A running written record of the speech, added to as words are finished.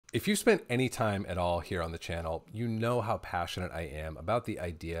If you've spent any time at all here on the channel, you know how passionate I am about the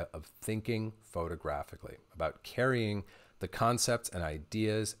idea of thinking photographically, about carrying the concepts and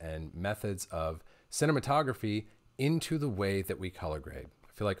ideas and methods of cinematography into the way that we color grade.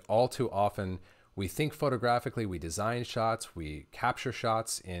 I feel like all too often we think photographically, we design shots, we capture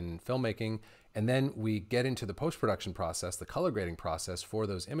shots in filmmaking, and then we get into the post-production process, the color grading process for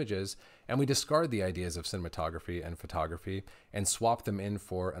those images, and we discard the ideas of cinematography and photography and swap them in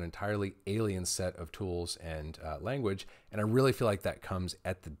for an entirely alien set of tools and language. And I really feel like that comes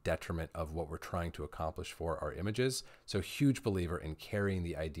at the detriment of what we're trying to accomplish for our images. So huge believer in carrying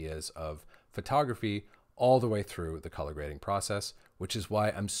the ideas of photography all the way through the color grading process, which is why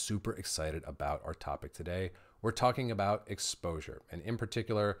I'm super excited about our topic today. We're talking about exposure, and in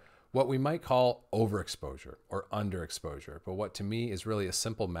particular, what we might call overexposure or underexposure, but what to me is really a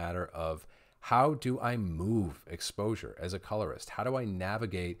simple matter of how do I move exposure as a colorist? How do I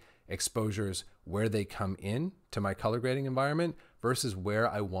navigate exposures where they come in to my color grading environment versus where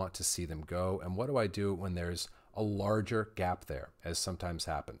I want to see them go? And what do I do when there's a larger gap there, as sometimes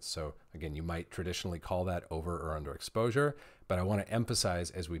happens? So again, you might traditionally call that over or underexposure, but I want to emphasize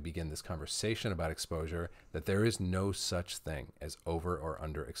as we begin this conversation about exposure that there is no such thing as over or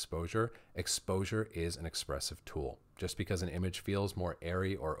underexposure. Exposure is an expressive tool. Just because an image feels more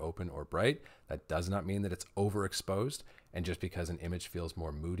airy or open or bright, that does not mean that it's overexposed. And just because an image feels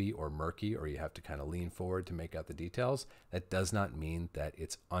more moody or murky, or you have to kind of lean forward to make out the details, that does not mean that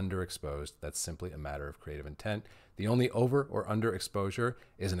it's underexposed. That's simply a matter of creative intent. The only over or underexposure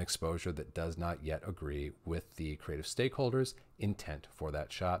is an exposure that does not yet agree with the creative stakeholders' intent for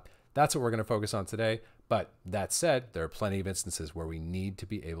that shot. That's what we're going to focus on today. But that said, there are plenty of instances where we need to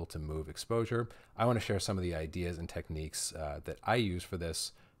be able to move exposure. I want to share some of the ideas and techniques that I use for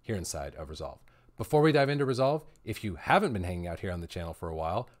this here inside of Resolve. Before we dive into Resolve, if you haven't been hanging out here on the channel for a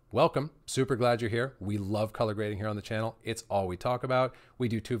while, welcome. Super glad you're here. We love color grading here on the channel. It's all we talk about. We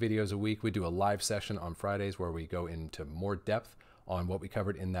do 2 videos a week. We do a live session on Fridays where we go into more depth on what we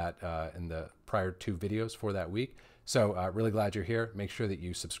covered in that in the prior 2 videos for that week. So really glad you're here. Make sure that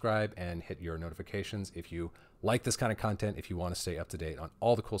you subscribe and hit your notifications if you like this kind of content, if you want to stay up to date on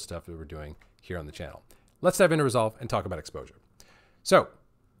all the cool stuff that we're doing here on the channel. Let's dive into Resolve and talk about exposure. So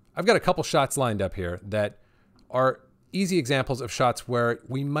I've got a couple shots lined up here that are easy examples of shots where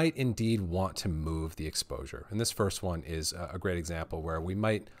we might indeed want to move the exposure. And this first one is a great example where we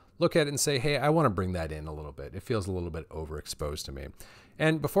might look at it and say, hey, I want to bring that in a little bit. It feels a little bit overexposed to me.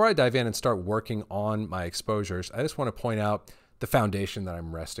 And before I dive in and start working on my exposures, I just want to point out the foundation that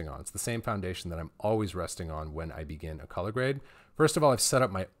I'm resting on. It's the same foundation that I'm always resting on when I begin a color grade. First of all, I've set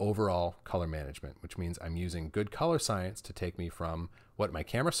up my overall color management, which means I'm using good color science to take me from what my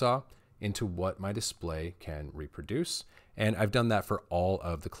camera saw into what my display can reproduce. And I've done that for all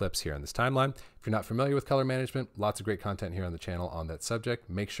of the clips here on this timeline. If you're not familiar with color management, lots of great content here on the channel on that subject.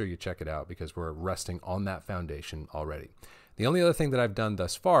 Make sure you check it out because we're resting on that foundation already. The only other thing that I've done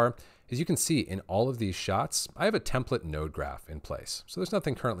thus far is you can see in all of these shots, I have a template node graph in place. So there's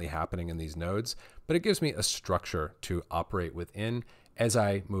nothing currently happening in these nodes, but it gives me a structure to operate within as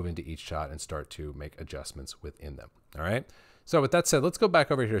I move into each shot and start to make adjustments within them. All right. So with that said, let's go back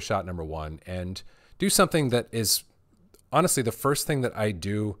over here to shot number 1 and do something that is honestly the first thing that I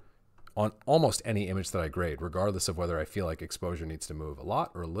do on almost any image that I grade, regardless of whether I feel like exposure needs to move a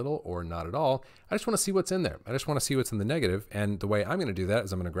lot or a little or not at all. I just want to see what's in there. I just want to see what's in the negative. And the way I'm going to do that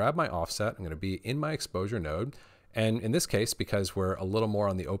is I'm going to grab my offset. I'm going to be in my exposure node. And in this case, because we're a little more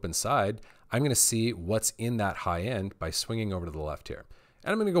on the open side, I'm going to see what's in that high end by swinging over to the left here.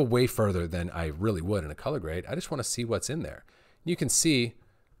 And I'm going to go way further than I really would in a color grade. I just want to see what's in there. You can see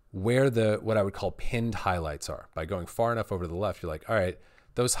where what I would call pinned highlights are. By going far enough over to the left, you're like, all right,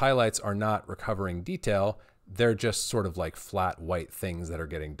 those highlights are not recovering detail. They're just sort of like flat white things that are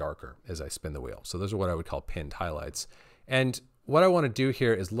getting darker as I spin the wheel. So those are what I would call pinned highlights. And what I want to do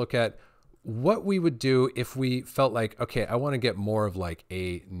here is look at what we would do if we felt like, okay, I want to get more of like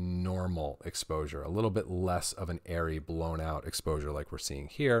a normal exposure, a little bit less of an airy, blown out exposure like we're seeing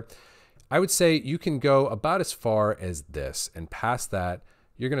here. I would say you can go about as far as this, and past that,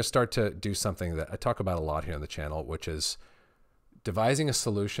 you're going to start to do something that I talk about a lot here on the channel, which is devising a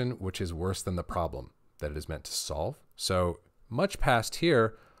solution which is worse than the problem that it is meant to solve. So much past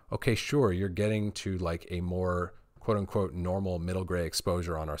here, okay, sure, you're getting to like a more quote unquote normal middle gray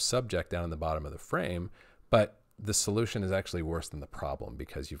exposure on our subject down in the bottom of the frame, but the solution is actually worse than the problem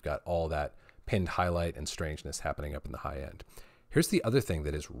because you've got all that pinned highlight and strangeness happening up in the high end. Here's the other thing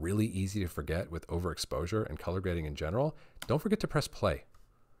that is really easy to forget with overexposure and color grading in general. Don't forget to press play,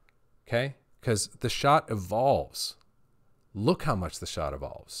 okay? Because the shot evolves look how much the shot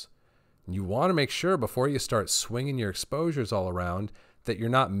evolves. You want to make sure before you start swinging your exposures all around that you're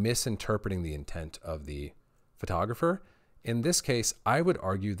not misinterpreting the intent of the photographer. In this case, I would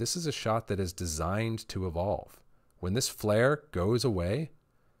argue this is a shot that is designed to evolve. When this flare goes away,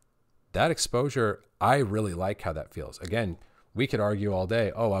 that exposure, I really like how that feels. Again, we could argue all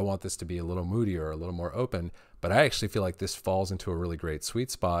day, oh, I want this to be a little moodier or a little more open, but I actually feel like this falls into a really great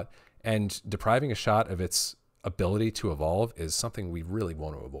sweet spot, and depriving a shot of its ability to evolve is something we really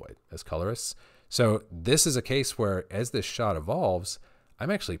want to avoid as colorists. So this is a case where as this shot evolves,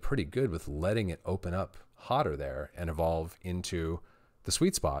 I'm actually pretty good with letting it open up hotter there and evolve into the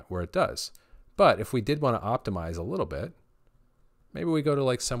sweet spot where it does. But if we did want to optimize a little bit, maybe we go to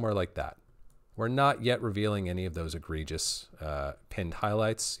like somewhere like that. We're not yet revealing any of those egregious pinned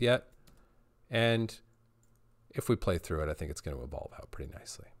highlights yet. And if we play through it, I think it's going to evolve out pretty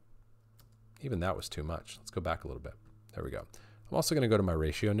nicely. Even that was too much. Let's go back a little bit. There we go. I'm also going to go to my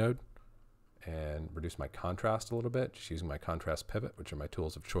ratio node and reduce my contrast a little bit, just using my contrast pivot, which are my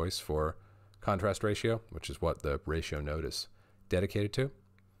tools of choice for contrast ratio, which is what the ratio node is dedicated to.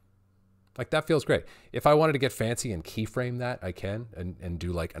 Like that feels great. If I wanted to get fancy and keyframe that, I can, and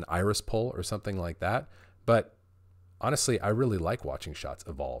do like an iris pull or something like that. But honestly, I really like watching shots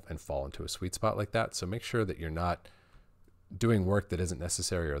evolve and fall into a sweet spot like that. So make sure that you're not doing work that isn't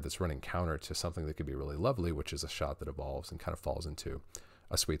necessary or that's running counter to something that could be really lovely, which is a shot that evolves and kind of falls into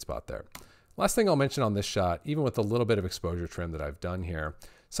a sweet spot there. Last thing I'll mention on this shot, even with a little bit of exposure trim that I've done here,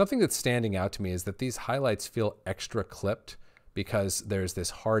 something that's standing out to me is that these highlights feel extra clipped because there's this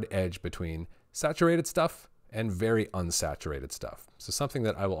hard edge between saturated stuff and very unsaturated stuff. So something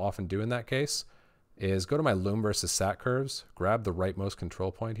that I will often do in that case is go to my loom versus sat curves, grab the rightmost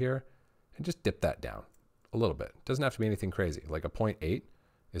control point here, and just dip that down a little bit. It doesn't have to be anything crazy. Like a 0.8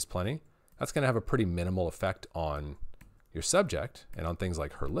 is plenty. That's going to have a pretty minimal effect on your subject and on things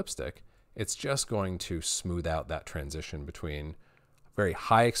like her lipstick. It's just going to smooth out that transition between very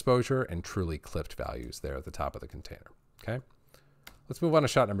high exposure and truly clipped values there at the top of the container. Okay, let's move on to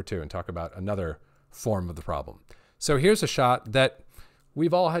shot number 2 and talk about another form of the problem. So here's a shot that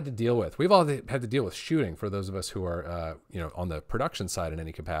we've all had to deal with. We've all had to deal with shooting for those of us who are on the production side in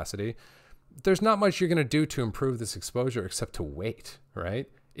any capacity. There's not much you're going to do to improve this exposure except to wait, right?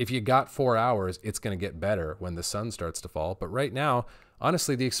 If you got 4 hours, it's going to get better when the sun starts to fall. But right now,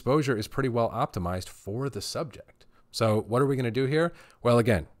 honestly, the exposure is pretty well optimized for the subject. So what are we going to do here? Well,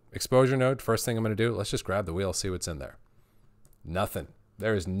 again, exposure node, first thing I'm going to do, let's just grab the wheel, see what's in there. Nothing.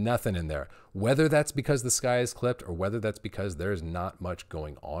 There is nothing in there. Whether that's because the sky is clipped or whether that's because there's not much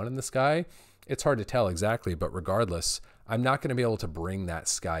going on in the sky, it's hard to tell exactly, but regardless, I'm not going to be able to bring that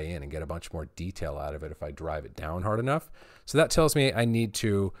sky in and get a bunch more detail out of it if I drive it down hard enough. So that tells me I need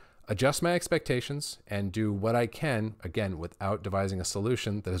to adjust my expectations and do what I can, again, without devising a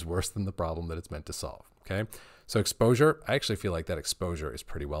solution that is worse than the problem that it's meant to solve. Okay. So exposure, I actually feel like that exposure is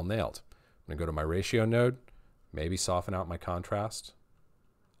pretty well nailed. I'm going to go to my ratio node, maybe soften out my contrast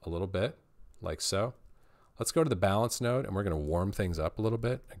a little bit, like so. Let's go to the balance node and we're going to warm things up a little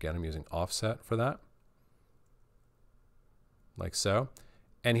bit. Again, I'm using offset for that, like so.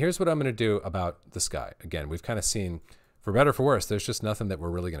 And here's what I'm going to do about the sky. Again, we've kind of seen, for better or for worse, there's just nothing that we're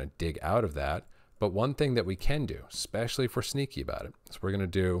really going to dig out of that. But one thing that we can do, especially if we're sneaky about it, is we're going to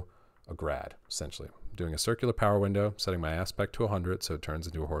do a grad, essentially. I'm doing a circular power window, setting my aspect to 100 so it turns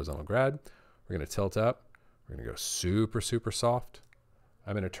into a horizontal grad. We're going to tilt up. We're going to go super, super soft.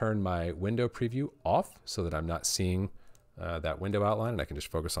 I'm going to turn my window preview off so that I'm not seeing that window outline and I can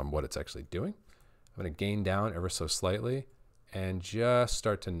just focus on what it's actually doing. I'm going to gain down ever so slightly and just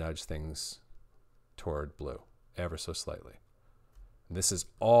start to nudge things toward blue ever so slightly. And this is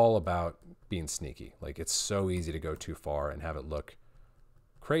all about being sneaky. Like, it's so easy to go too far and have it look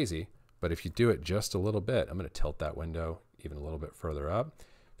crazy, but if you do it just a little bit, I'm going to tilt that window even a little bit further up.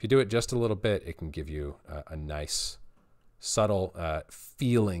 If you do it just a little bit, it can give you a nice subtle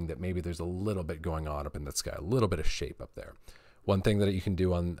feeling that maybe there's a little bit going on up in the sky, a little bit of shape up there. One thing that you can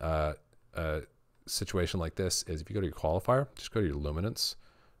do on a situation like this is if you go to your qualifier, just go to your luminance,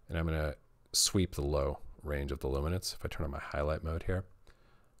 and I'm going to sweep the low range of the luminance. If I turn on my highlight mode here,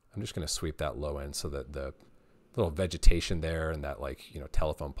 I'm just going to sweep that low end so that the little vegetation there and that, like,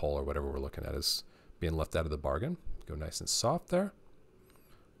 telephone pole or whatever we're looking at is being left out of the bargain. Go nice and soft there.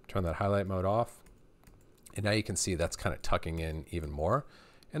 Turn that highlight mode off. And now you can see that's kind of tucking in even more.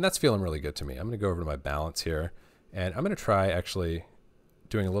 And that's feeling really good to me. I'm going to go over to my balance here. And I'm going to try actually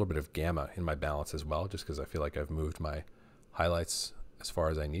doing a little bit of gamma in my balance as well, just because I feel like I've moved my highlights as far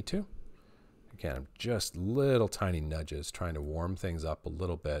as I need to. Again, just little tiny nudges, trying to warm things up a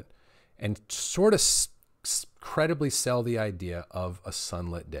little bit and sort of credibly sell the idea of a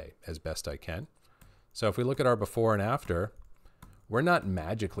sunlit day as best I can. So if we look at our before and after, we're not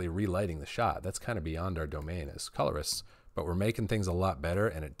magically relighting the shot. That's kind of beyond our domain as colorists, but we're making things a lot better,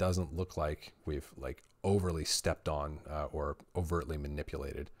 and it doesn't look like we've like overly stepped on or overtly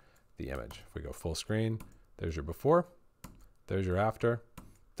manipulated the image. If we go full screen, there's your before, there's your after.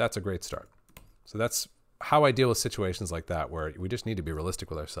 That's a great start. So that's how I deal with situations like that, where we just need to be realistic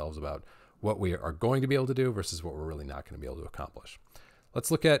with ourselves about what we are going to be able to do versus what we're really not going to be able to accomplish.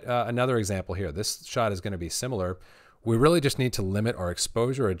 Let's look at another example here. This shot is going to be similar. We really just need to limit our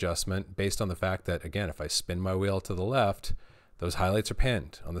exposure adjustment based on the fact that, again, if I spin my wheel to the left, those highlights are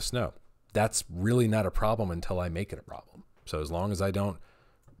pinned on the snow. That's really not a problem until I make it a problem. So as long as I don't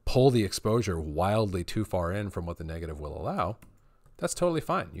pull the exposure wildly too far in from what the negative will allow, that's totally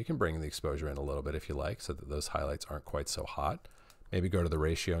fine. You can bring the exposure in a little bit if you like, so that those highlights aren't quite so hot. Maybe go to the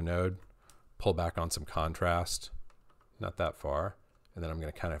ratio node, pull back on some contrast, not that far. And then I'm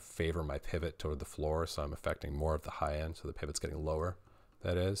going to kind of favor my pivot toward the floor, so I'm affecting more of the high end, so the pivot's getting lower,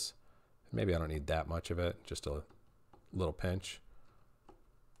 that is. Maybe I don't need that much of it, just a little pinch.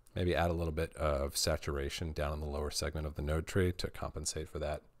 Maybe add a little bit of saturation down in the lower segment of the node tree to compensate for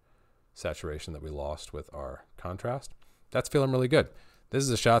that saturation that we lost with our contrast. That's feeling really good. This is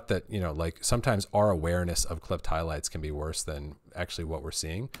a shot that, you know, like sometimes our awareness of clipped highlights can be worse than actually what we're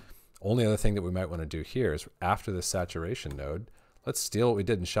seeing. Only other thing that we might want to do here is after the saturation node, let's steal what we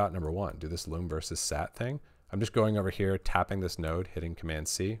did in shot number one, do this loom versus sat thing. I'm just going over here, tapping this node, hitting Command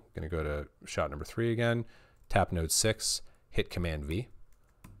C. I'm going to go to shot number 3 again, tap node 6, hit Command V.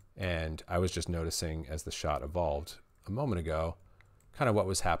 And I was just noticing as the shot evolved a moment ago, kind of what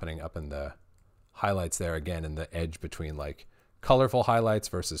was happening up in the highlights there again, in the edge between like colorful highlights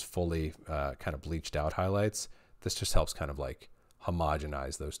versus fully kind of bleached out highlights. This just helps kind of like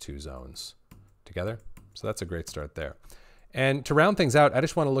homogenize those two zones together. So that's a great start there. And to round things out, I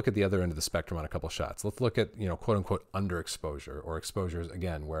just want to look at the other end of the spectrum on a couple shots. Let's look at, you know, quote unquote underexposure, or exposures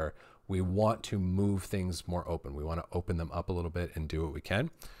again, where we want to move things more open. We want to open them up a little bit and do what we can.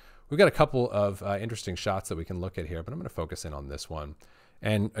 We've got a couple of interesting shots that we can look at here, but I'm going to focus in on this one.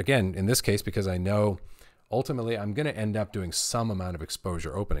 And again, in this case, because I know ultimately I'm going to end up doing some amount of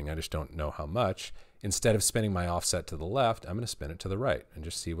exposure opening, I just don't know how much. Instead of spinning my offset to the left, I'm going to spin it to the right and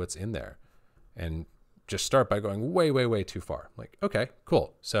just see what's in there. And just start by going way, way, way too far. Like, okay,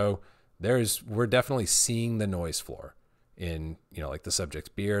 cool. So we're definitely seeing the noise floor in, you know, like the subject's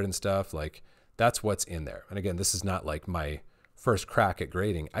beard and stuff. Like that's what's in there. And again, this is not like my first crack at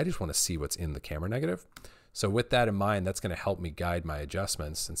grading. I just want to see what's in the camera negative. So with that in mind, that's going to help me guide my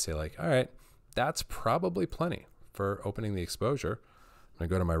adjustments and say like, all right, that's probably plenty for opening the exposure. I'm going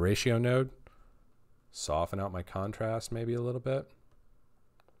to go to my ratio node, soften out my contrast maybe a little bit.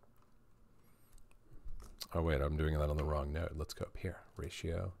 Oh wait, I'm doing that on the wrong node. Let's go up here,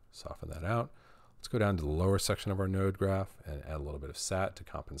 ratio, soften that out. Let's go down to the lower section of our node graph and add a little bit of sat to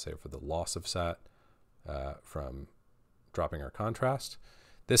compensate for the loss of sat from dropping our contrast.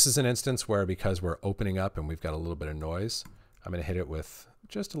 This is an instance where, because we're opening up and we've got a little bit of noise, I'm going to hit it with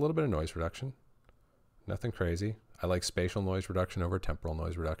just a little bit of noise reduction. Nothing crazy. I like spatial noise reduction over temporal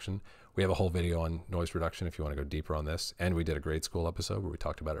noise reduction. We have a whole video on noise reduction if you want to go deeper on this. And we did a grade school episode where we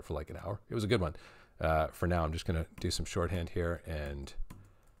talked about it for like an hour. It was a good one. For now, I'm just going to do some shorthand here and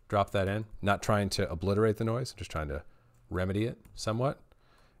drop that in. Not trying to obliterate the noise, just trying to remedy it somewhat.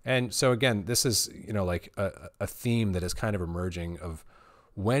 And so again, this is, you know, like a theme that is kind of emerging of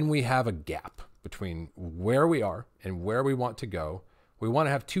when we have a gap between where we are and where we want to go, we want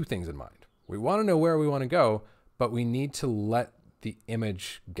to have two things in mind. We want to know where we want to go, but we need to let the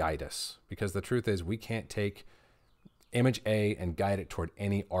image guide us, because the truth is we can't take image A and guide it toward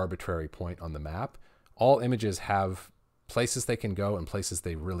any arbitrary point on the map. All images have places they can go and places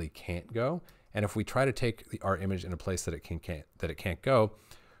they really can't go. And if we try to take our image in a place that it can't go,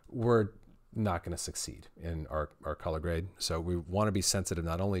 we're not going to succeed in our color grade. So we want to be sensitive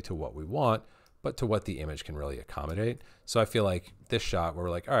not only to what we want, but to what the image can really accommodate. So I feel like this shot where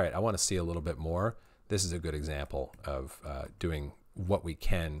we're like, all right, I want to see a little bit more. This is a good example of doing what we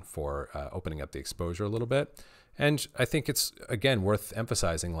can for opening up the exposure a little bit. And I think it's, again, worth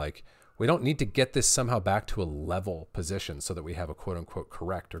emphasizing, like, we don't need to get this somehow back to a level position so that we have a quote unquote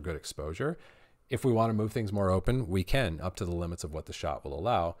correct or good exposure. If we want to move things more open, we can, up to the limits of what the shot will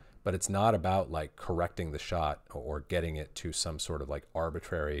allow, but it's not about like correcting the shot or getting it to some sort of like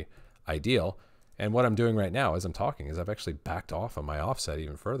arbitrary ideal. And what I'm doing right now as I'm talking is I've actually backed off on my offset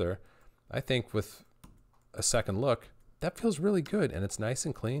even further. I think with a second look, that feels really good, and it's nice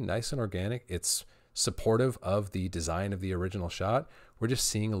and clean, nice and organic. It's supportive of the design of the original shot. we're just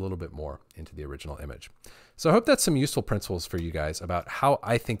seeing a little bit more into the original image. So I hope that's some useful principles for you guys about how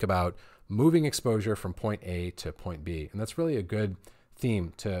I think about moving exposure from point A to point B. And that's really a good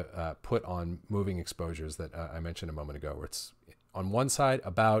theme to put on moving exposures that I mentioned a moment ago, where it's on one side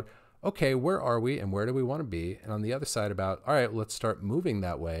about, okay, where are we and where do we want to be? And on the other side about, all right, let's start moving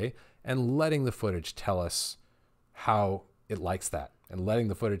that way and letting the footage tell us how it likes that, and letting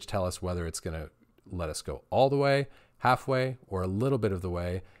the footage tell us whether it's going to let us go all the way, halfway, or a little bit of the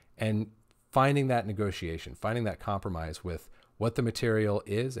way, and finding that negotiation, finding that compromise with what the material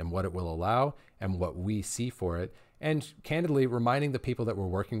is and what it will allow and what we see for it. And candidly, reminding the people that we're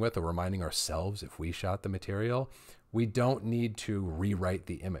working with, or reminding ourselves if we shot the material, we don't need to rewrite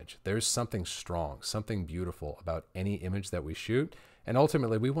the image. There's something strong, something beautiful about any image that we shoot. And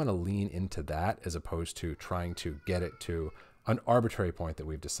ultimately, we want to lean into that as opposed to trying to get it to an arbitrary point that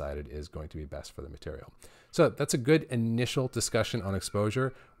we've decided is going to be best for the material. So that's a good initial discussion on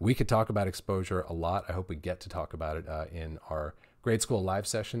exposure. We could talk about exposure a lot. I hope we get to talk about it in our grade school live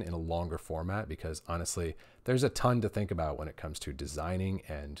session in a longer format, because honestly, there's a ton to think about when it comes to designing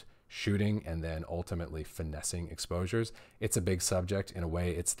and shooting and then ultimately finessing exposures. It's a big subject. In a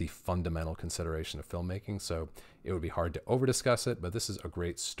way, it's the fundamental consideration of filmmaking. So it would be hard to over discuss it, but this is a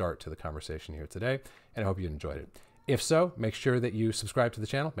great start to the conversation here today. And I hope you enjoyed it. If so, make sure that you subscribe to the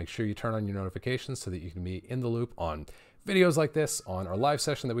channel. Make sure you turn on your notifications so that you can be in the loop on videos like this, on our live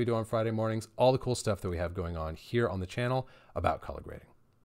session that we do on Friday mornings, all the cool stuff that we have going on here on the channel about color grading.